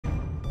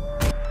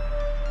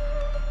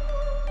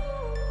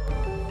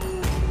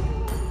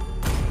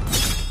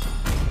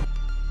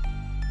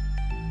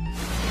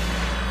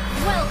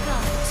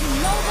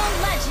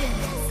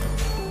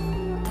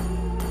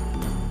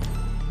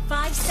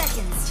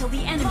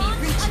the enemy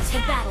reaches the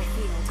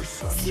battlefield.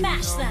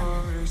 Smash them!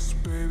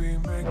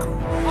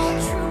 All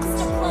troops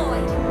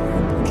deployed!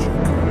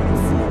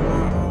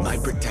 My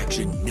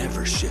protection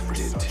never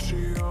shifted.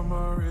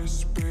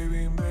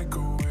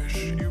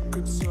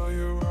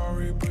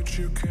 But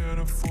you can't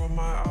afford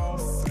my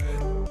outfit.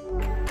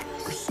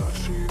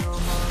 Versace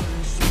on my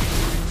wrist,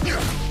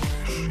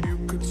 baby, you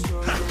could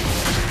sell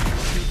your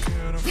but you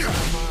can't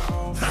afford my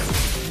outfit.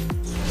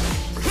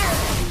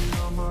 Versace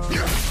on my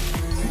wrist,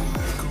 baby,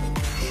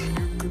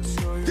 you could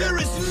sell your there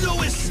is no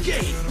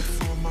escape.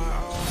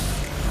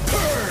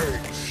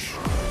 Purge.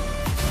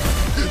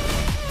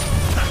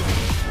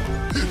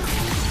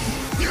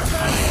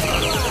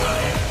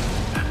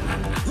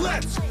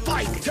 Let's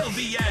fight till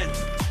the end.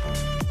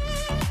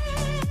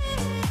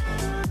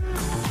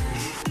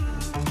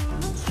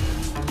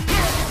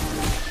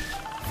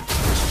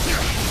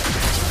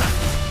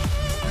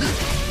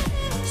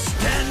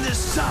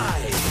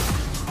 Side.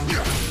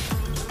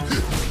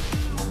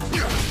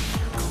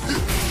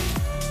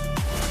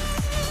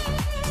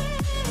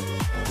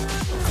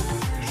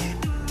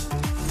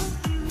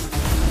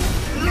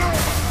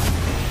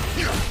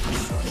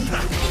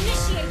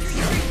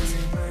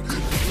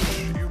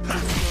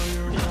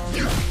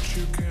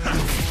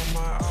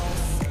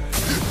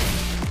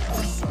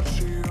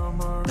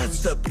 That's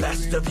the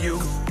best of you.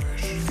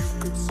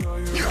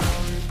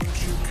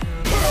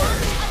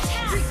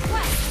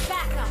 Request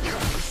backup.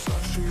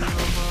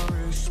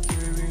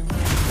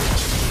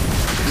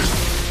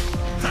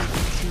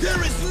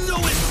 There is no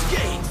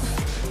escape!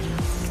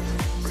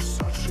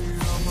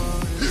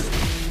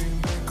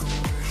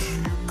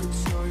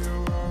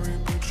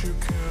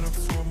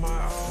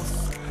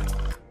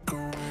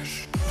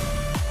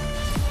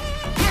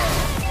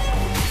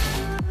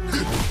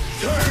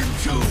 Turn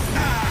to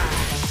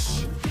ash!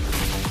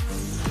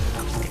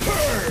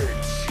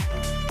 Purge!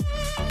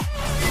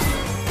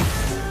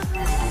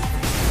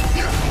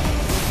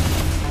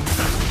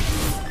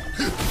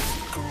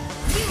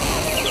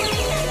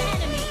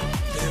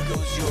 There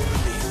goes your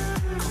relief.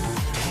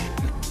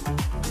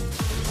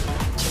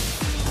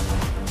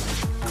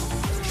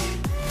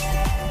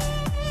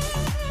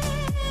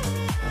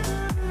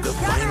 The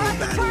final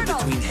battle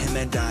between him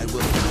and I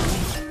will come.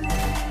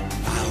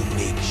 I'll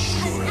make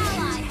sure of it.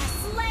 Ally has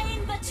slain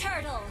the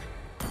turtle.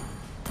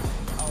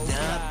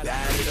 Not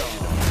bad at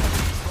all.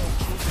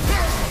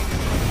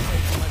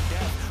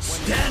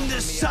 Stand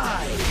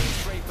aside!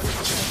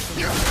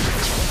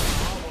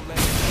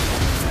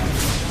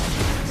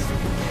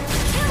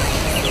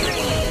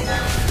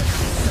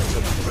 Such a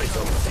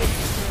brittle thing.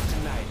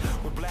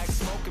 With black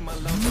smoke in my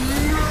lungs.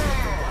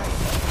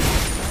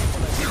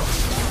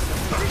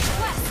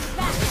 Request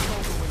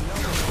backup.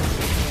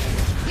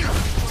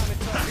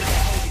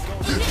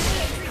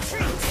 Initiate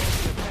retreat.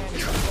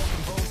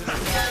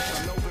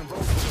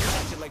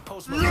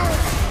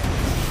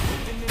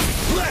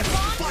 Let's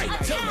fight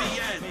till the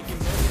end!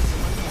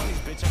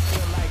 Bitch, I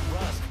feel like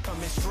Russ,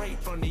 coming straight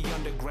from the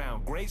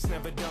underground. Grace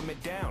never dumb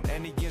it down.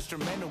 Any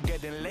instrumental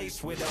getting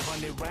laced with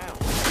 100 rounds.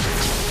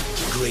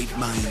 Great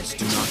minds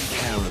do not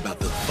care about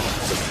the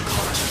thoughts of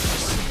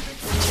conscience.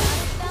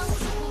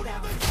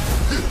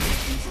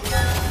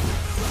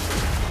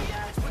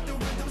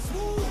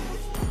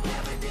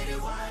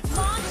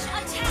 Launch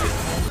attack.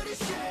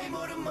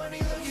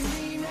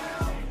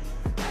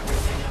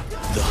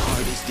 The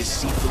heart is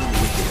deceitful and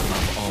wicked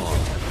above all.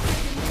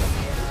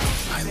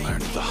 I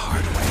learned the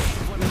hard way.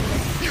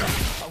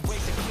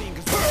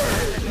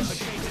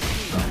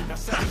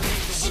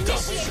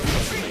 Stop.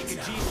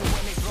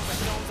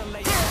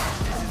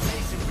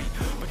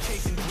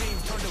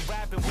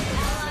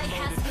 Ally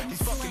has been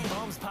slain.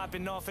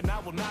 Popping off and I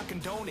will not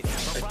condone it.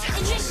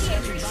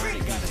 Initiate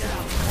retreat. I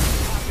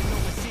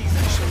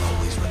shall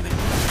always remember.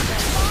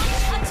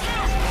 Launch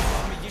attack.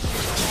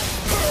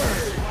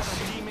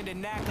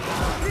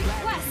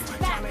 Request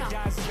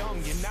backup.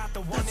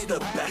 That's the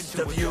best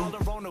of you. I'm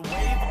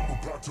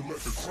about to let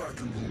the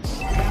kraken loose.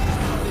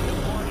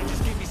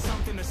 Just give me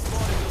something to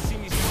slaughter. You'll see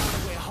me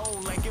swallow it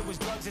whole like it was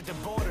drugs at the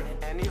border.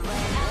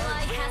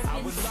 Ally has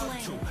been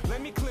slain.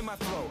 Let me clear my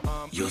throat.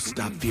 You'll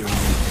stop fearing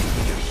anything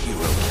when your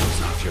hero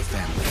kills off your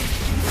family.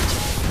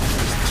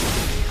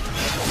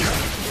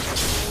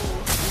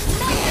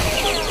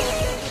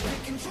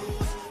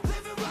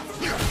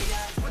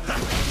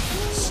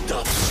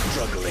 Stop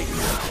struggling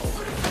now.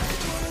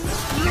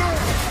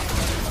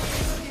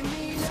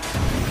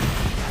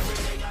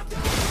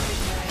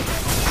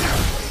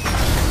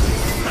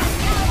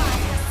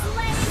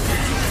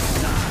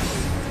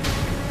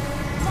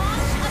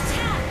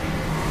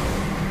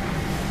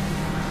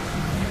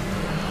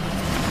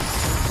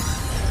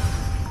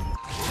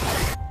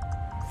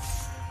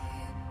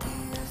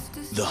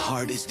 The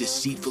heart is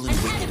deceitful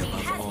and wicked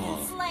above all.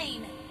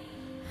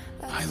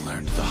 I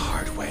learned the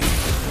hard way.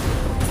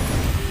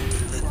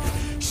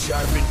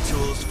 Sharpen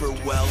tools for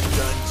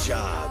well-done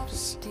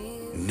jobs.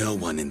 No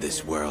one in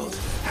this world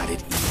had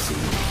it easy.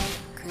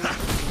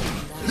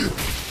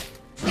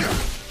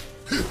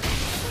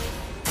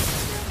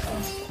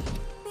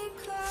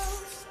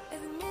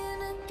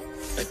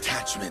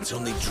 Attachments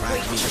only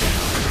drag me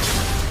down.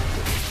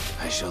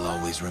 shall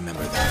always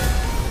remember that.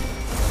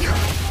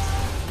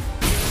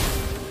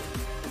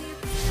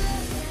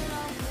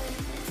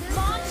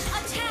 Launch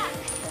attack!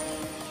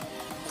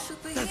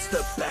 That's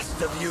the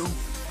best of you.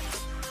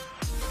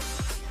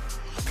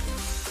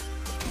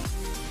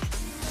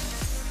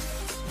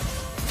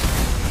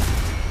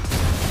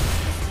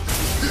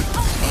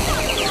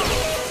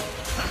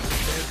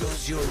 There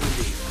goes your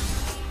relief.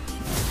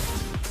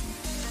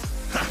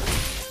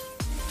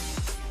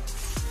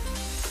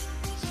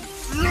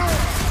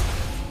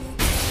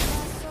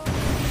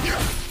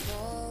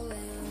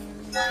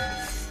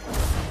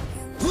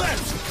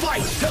 Let's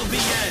fight till the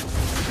end!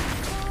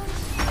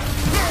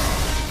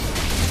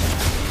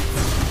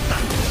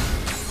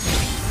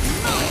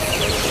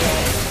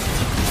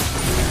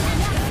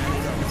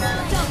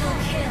 Double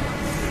kill!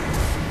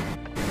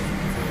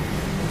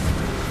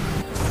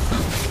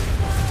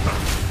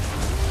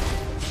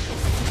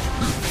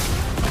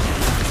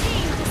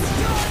 Team,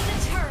 destroy the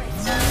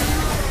turret!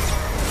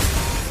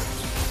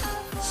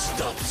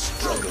 Stop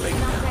struggling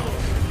Not now. ready.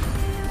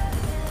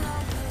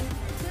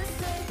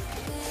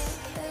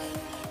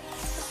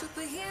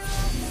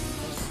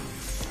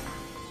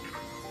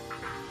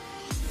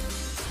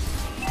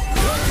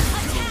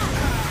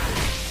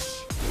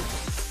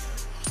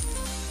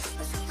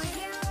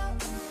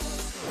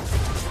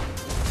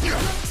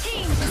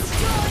 Team,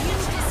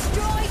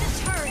 destroy the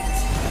turret!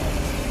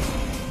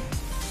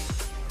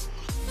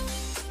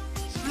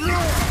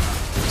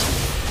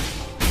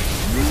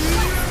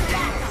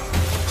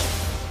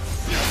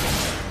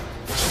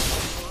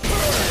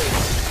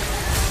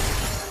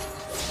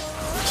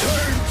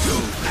 Turn to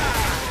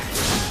ash!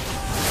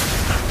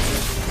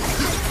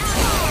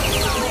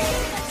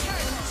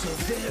 So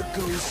there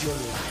goes your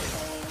life.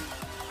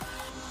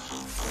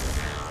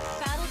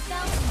 Battle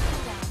cell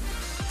down.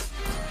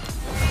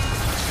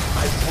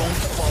 I won't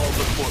fall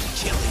before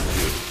killing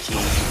you,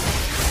 Key.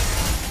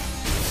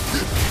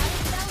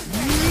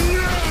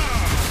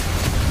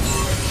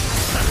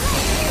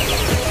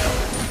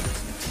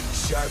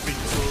 Sharpen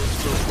tools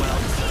for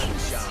well-done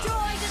job.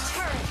 Destroy the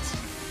turret!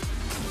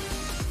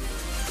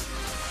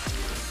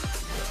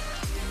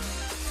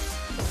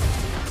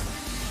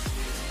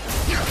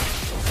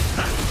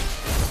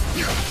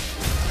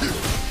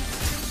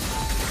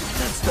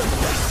 That's the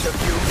best of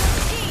you.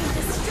 Team,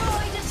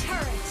 destroy the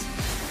turret!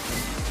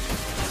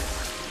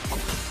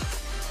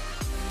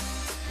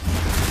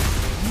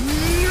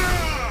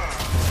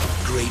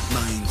 Great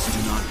minds do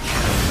not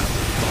care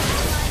about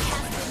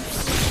the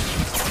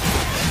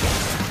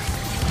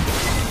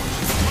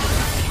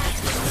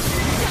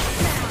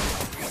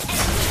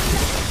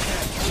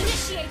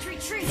Initiate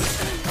retreat!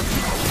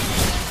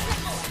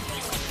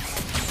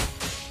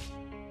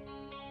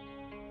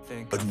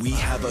 But we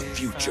have a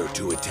future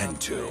to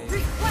attend to.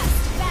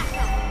 Request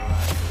backup!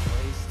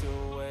 Waste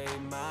away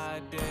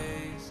my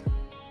days.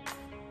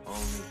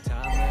 Only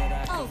time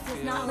that I Ulf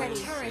is not ready. Our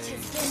turret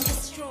has been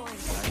destroyed.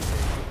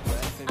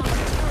 breath and Our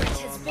turret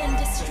has been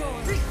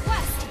destroyed.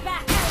 Request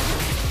backup!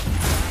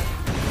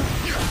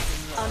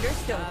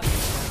 Understood.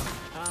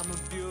 I'm a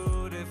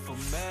beautiful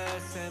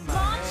mess and my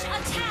Launch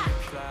head attack!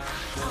 fly.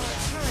 Our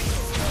turret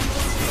has been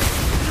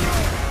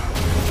destroyed.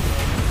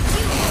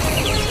 You have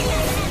slain an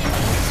enemy.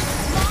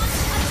 Launch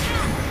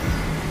attack!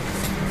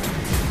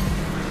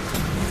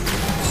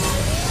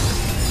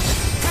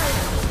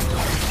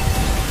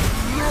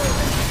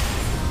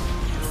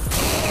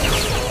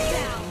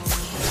 Down.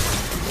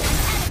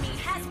 An enemy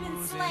has been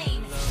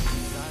slain.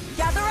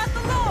 Gather up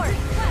the Lord!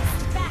 Request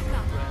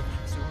backup!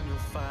 Soon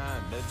you'll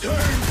find that Turn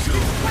to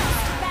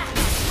Request backup!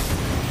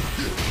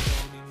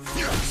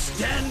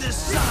 stand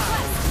aside.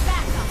 Request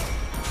backup!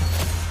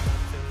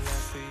 left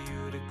for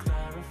you to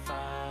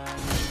clarify.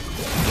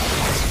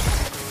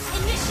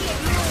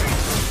 Initiate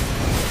retreat!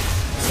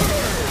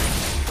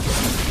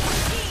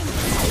 Team,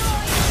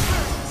 destroy the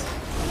turret!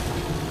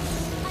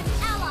 An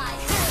ally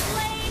has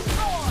slain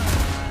Orb!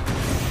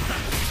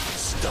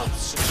 Stop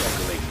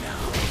struggling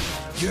now.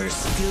 You're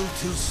still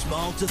too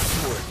small to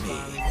thwart me.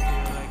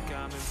 Like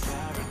I'm in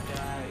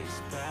paradise,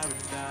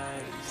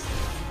 paradise.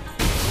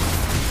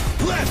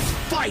 Let's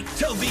fight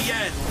till the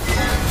end.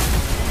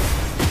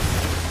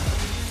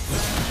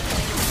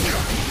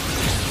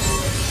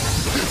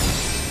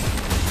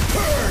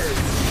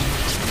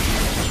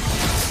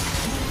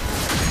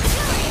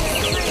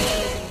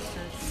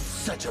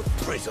 Such a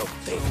brittle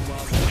thing.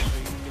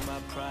 My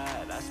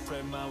pride, I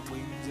spread my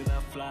wings and I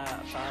fly.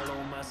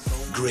 Follow my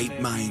soul. Great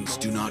minds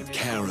do not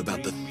care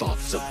about the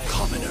thoughts of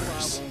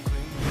commoners.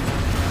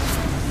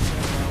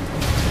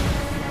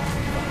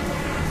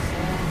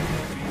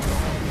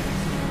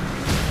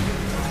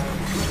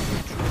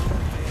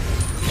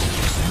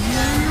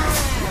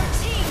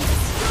 Team,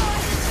 destroy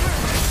the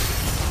turret!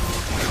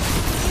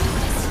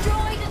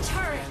 Destroy the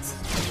turret!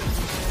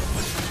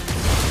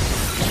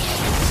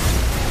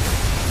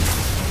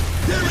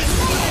 There is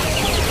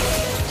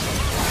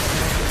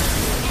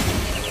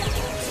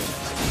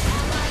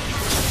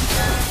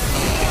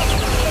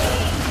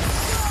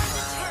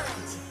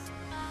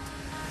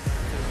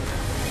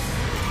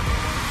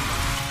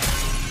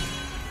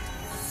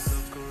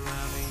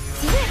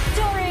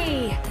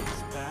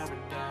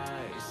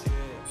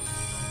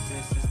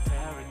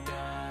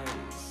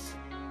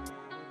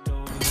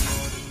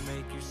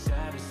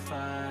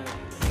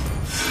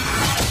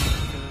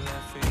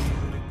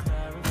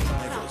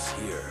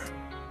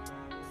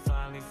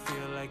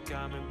like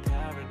I'm in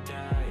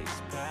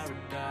paradise,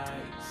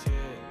 paradise, yeah.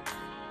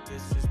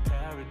 This is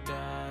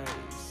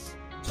paradise.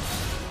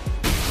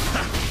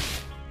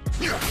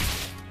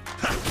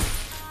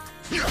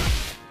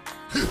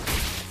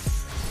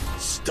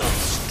 Stop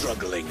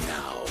struggling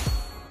now.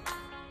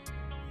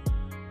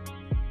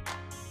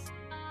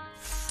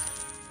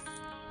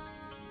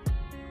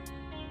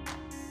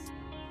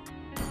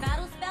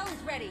 Battle spell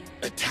is ready.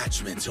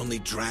 Attachments only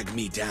drag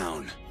me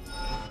down.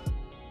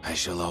 I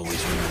shall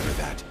always remember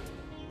that.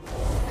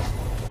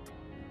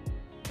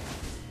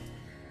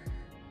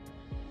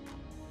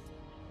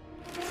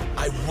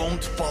 I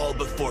won't fall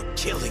before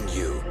killing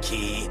you,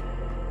 Key.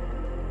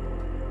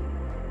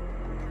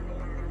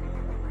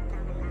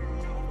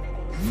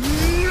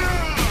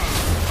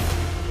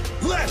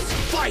 Let's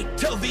fight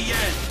till the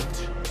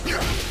end!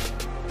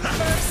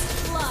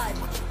 First blood.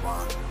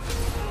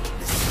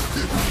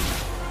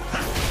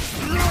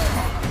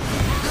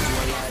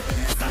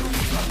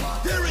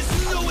 There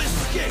is no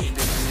escape!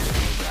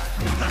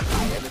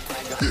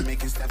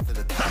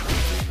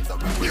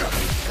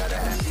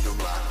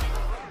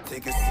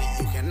 Take a seat,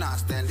 you cannot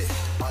stand it.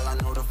 All I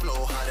know, the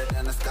flow harder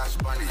than a Scotch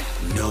bunny.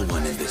 No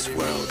one in this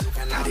world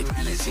had it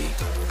easy.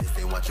 This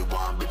ain't what you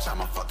want, bitch, I'm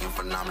a fucking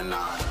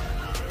phenomenon.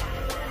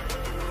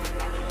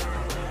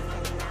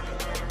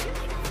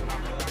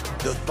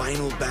 The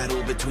final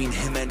battle between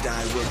him and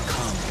I will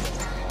come.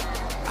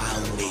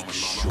 I'll make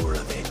sure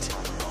of it.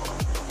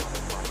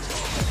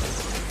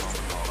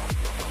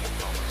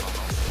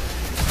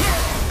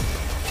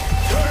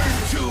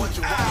 Turn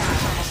to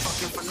ash! I'm a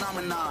fucking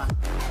phenomenon.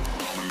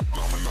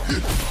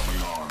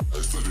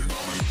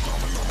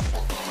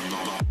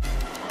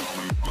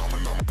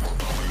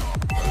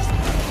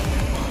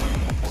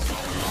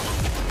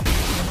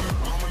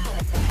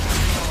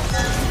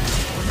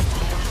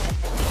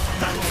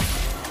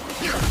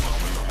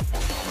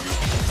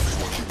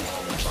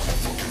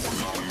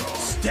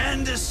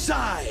 Stand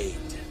aside!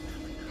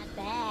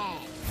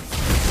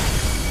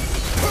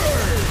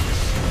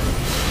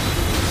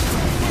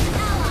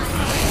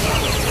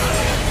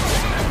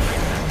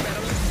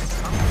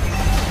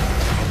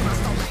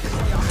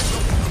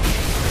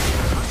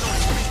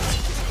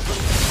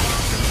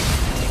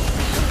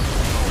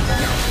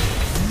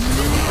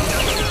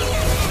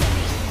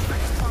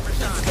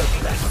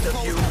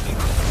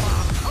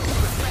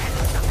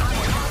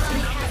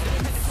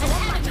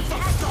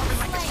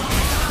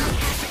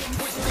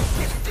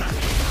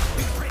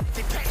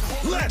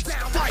 Let's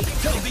fight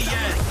till the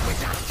end!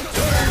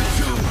 Turn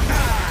to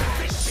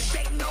ash!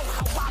 They know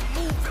how I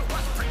move, it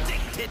was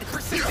predicted.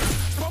 Persistent,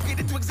 spoken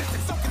into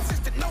existence, so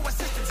consistent, no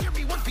assistance. Hear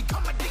me once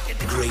become addicted.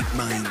 Great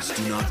minds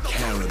do not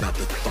care about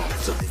the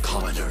thoughts of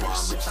commoners.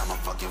 Bitch, I'm a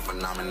fucking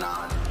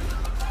phenomenon.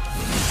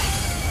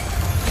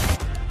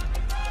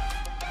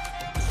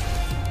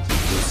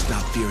 You'll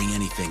stop fearing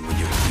anything when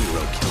your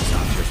hero kills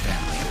off your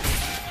family.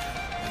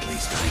 At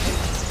least I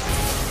did.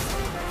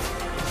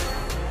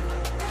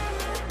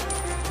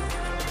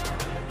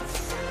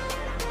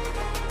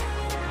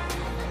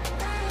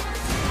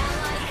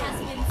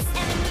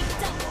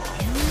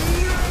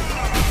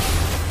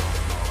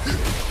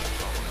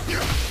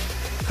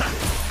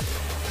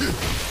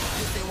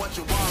 This ain't what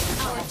you want,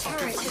 bitch, I'm a Our fucking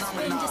turret has been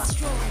phenomenon.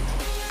 destroyed.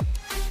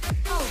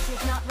 Ult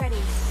is not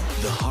ready.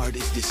 The heart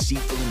is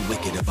deceitful and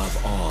wicked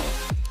above all.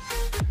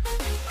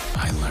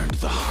 I learned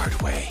the hard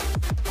way.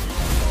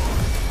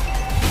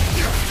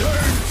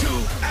 Turn to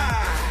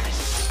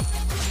ash!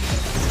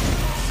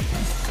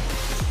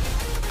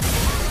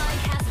 Ally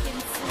has been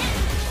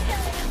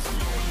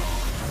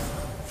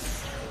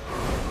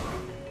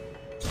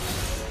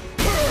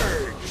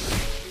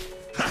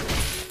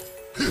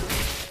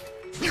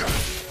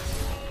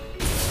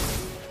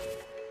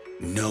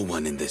No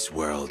one in this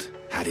world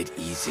had it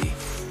easy.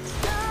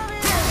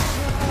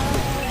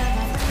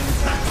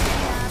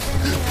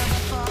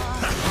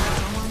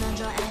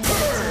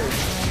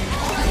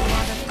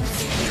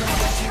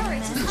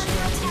 turret is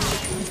under attack.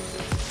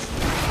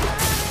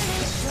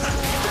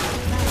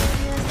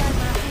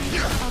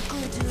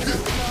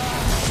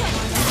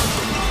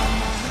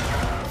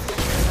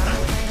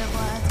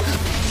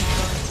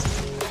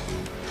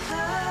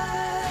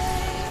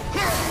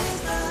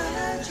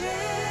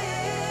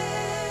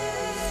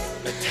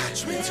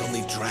 Attachments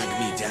only drag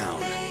me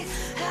down.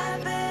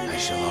 I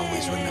shall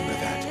always remember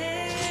that.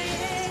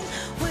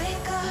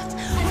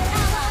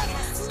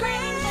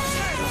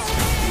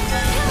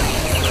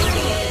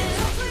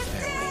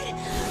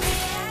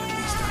 At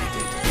least I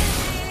did.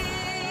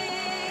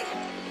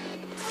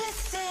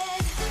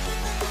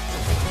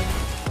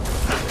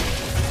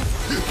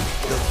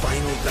 The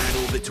final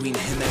battle between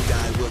him and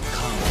I will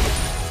come.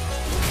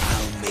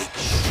 I'll make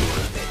sure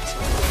of it.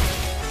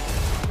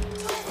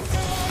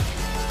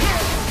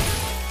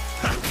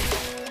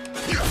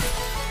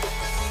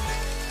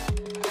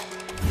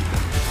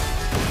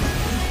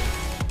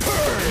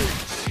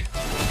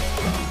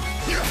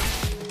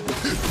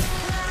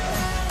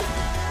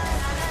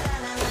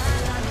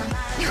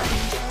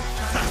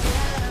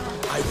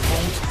 I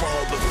won't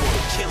fall before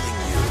killing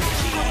you,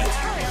 Key.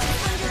 Turret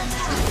is under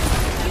attack.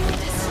 You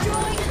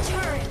destroyed a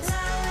turret.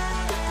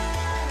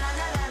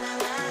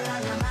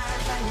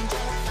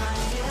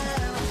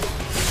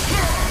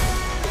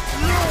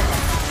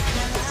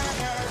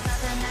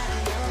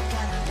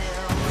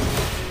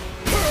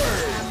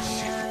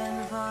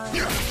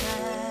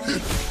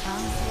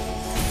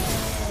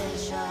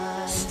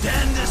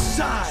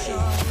 aside!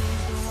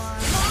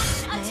 Launch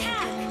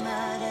attack!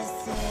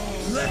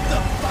 Let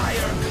the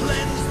fire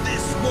cleanse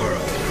this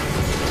world!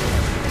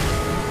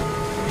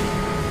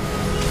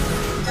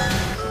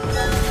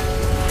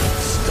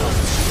 Stop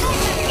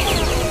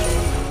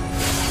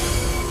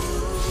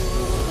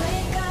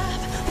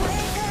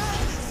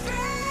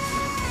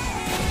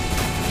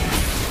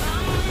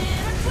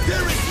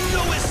There is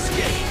no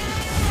escape!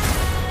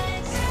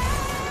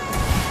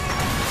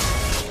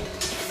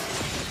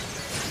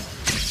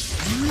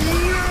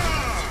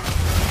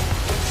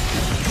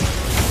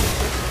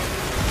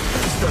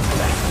 Is the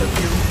best of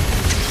you?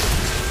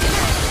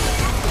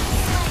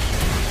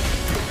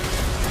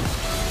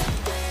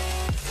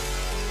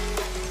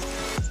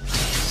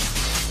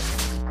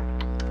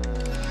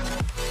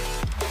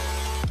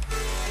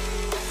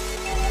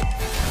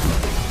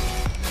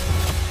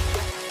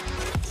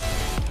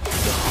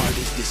 The heart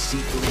is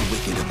deceitfully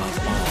wicked above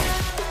all.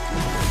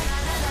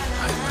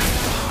 I learned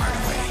the hard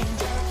way.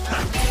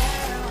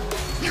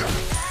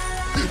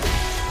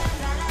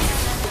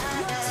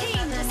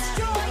 Team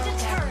destroyed a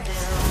turret!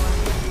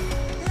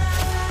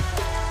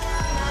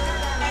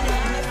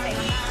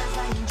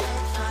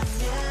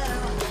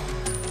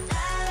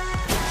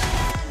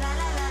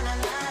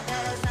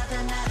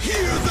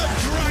 Hear the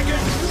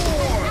dragon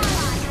roar!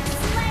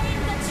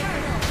 Slaying the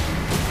turtle!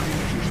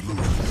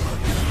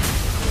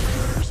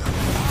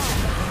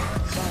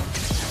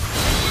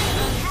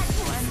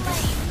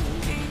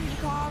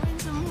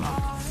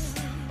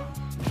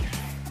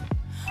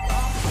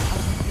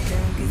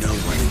 No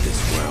one in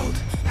this world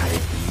had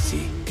it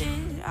easy.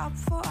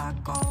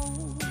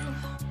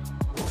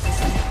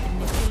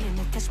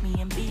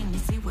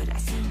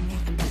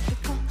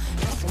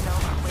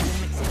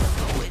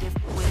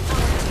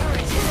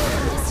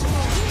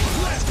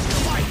 Let's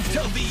fight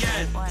till the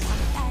end!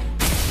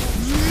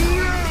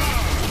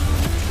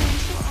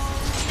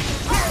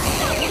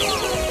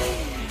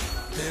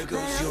 There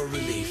goes your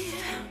relief.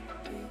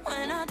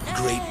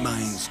 Great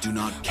minds do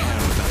not care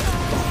about the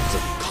thoughts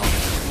of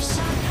commoners.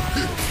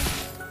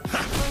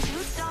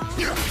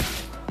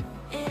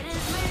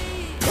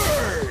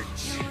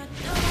 Purge!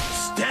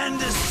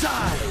 Stand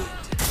aside!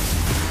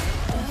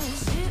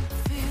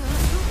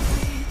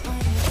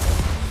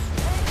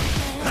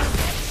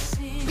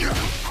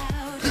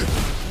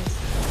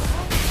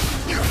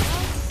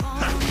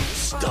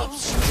 Stop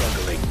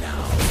struggling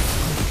now.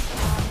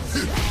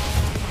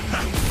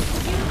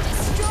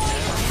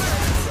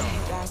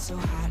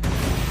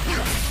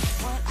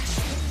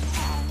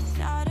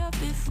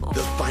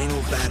 The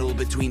final battle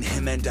between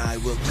him and I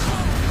will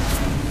come.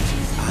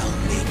 I'll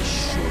make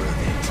sure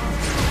of it.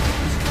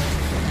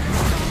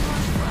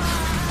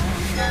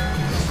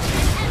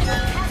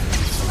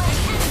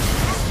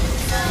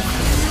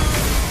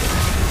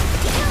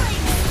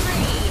 Killing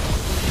spree!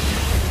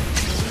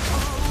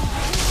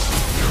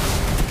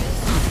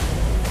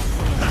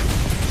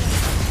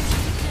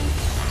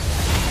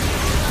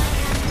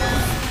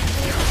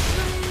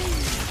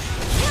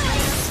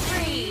 Killing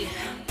spree!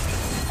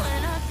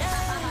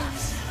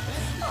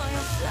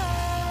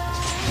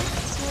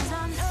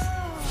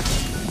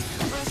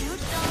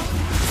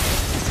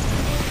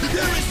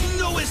 There is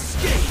no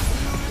escape!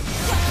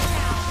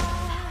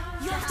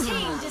 Your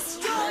team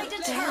destroyed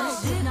a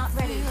turret! Is not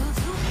ready.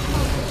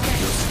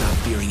 You'll stop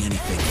fearing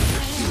anything when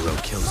your hero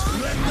kills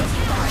me. Let the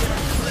fire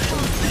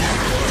cleanse this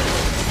world!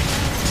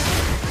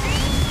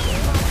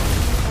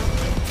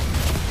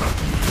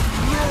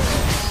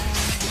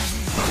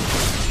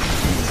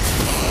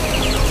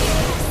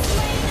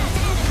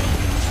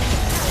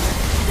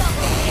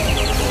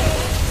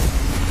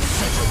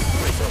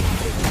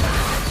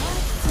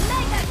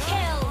 Mega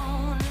kill!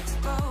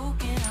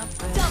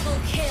 Double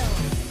kill!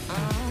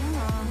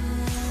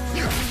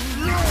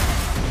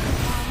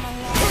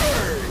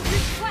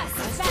 Request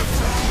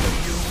battle!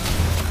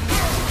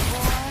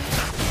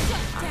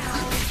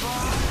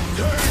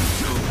 Turn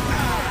to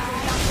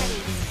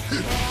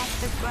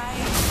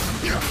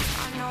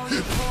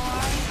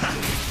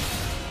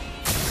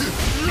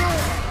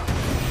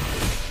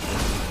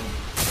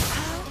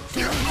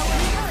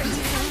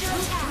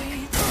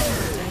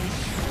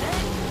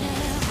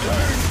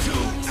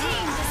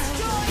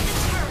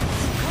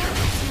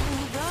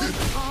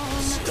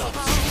Stop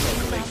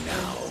struggling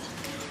now.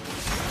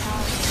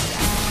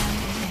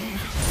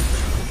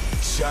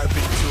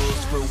 Sharpen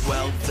tools for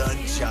well done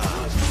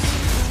jobs.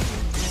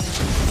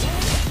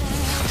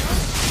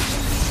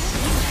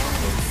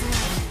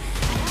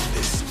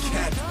 This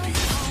can't be.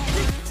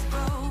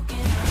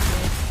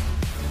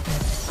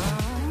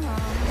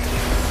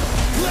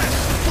 Let's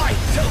fight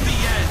till the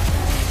end.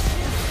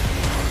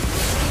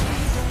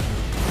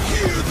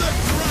 Hear the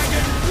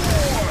dragon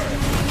roar.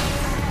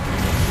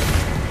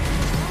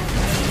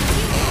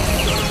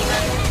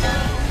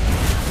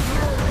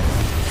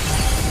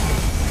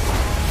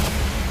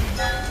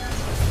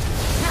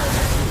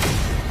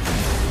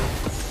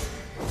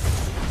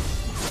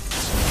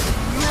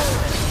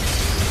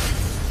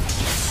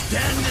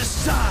 Stand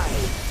aside!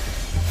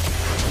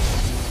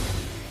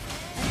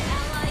 An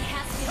ally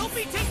has been Help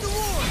me take the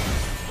war!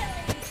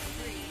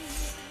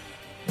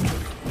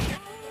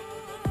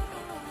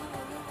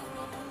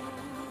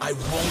 I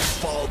won't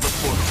fall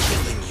before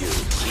killing you,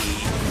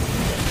 Key.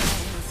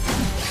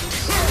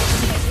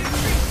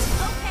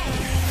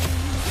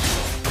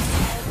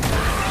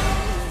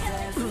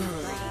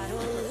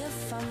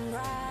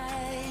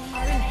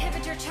 Our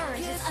inhibitor turret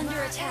is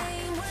under attack.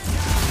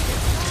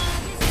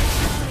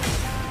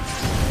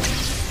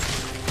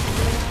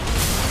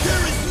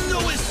 There is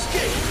no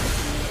escape!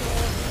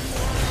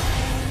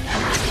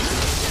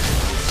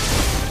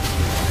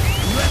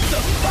 Let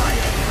the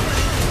fire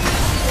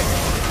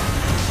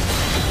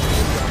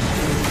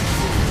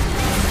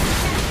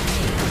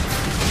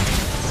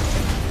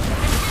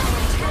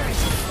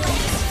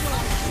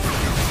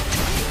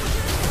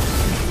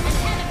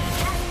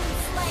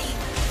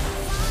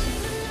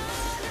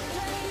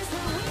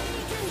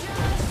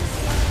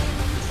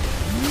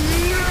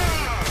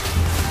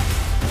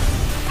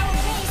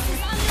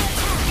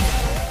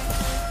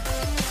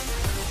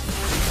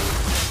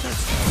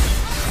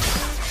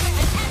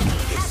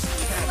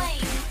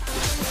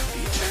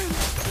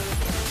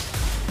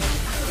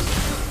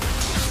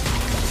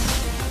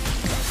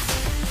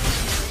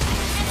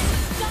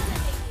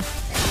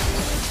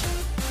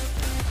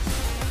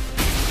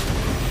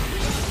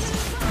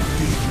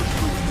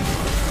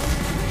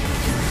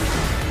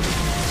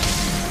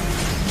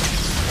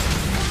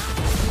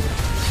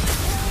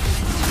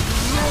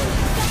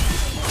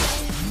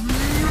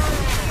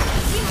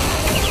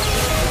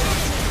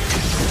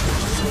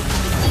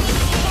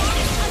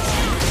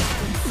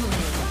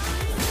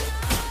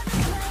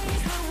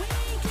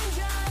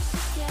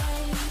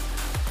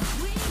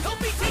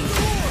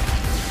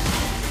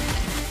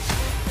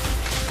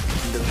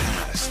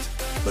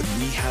but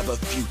we have a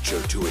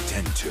future to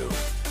attend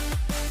to.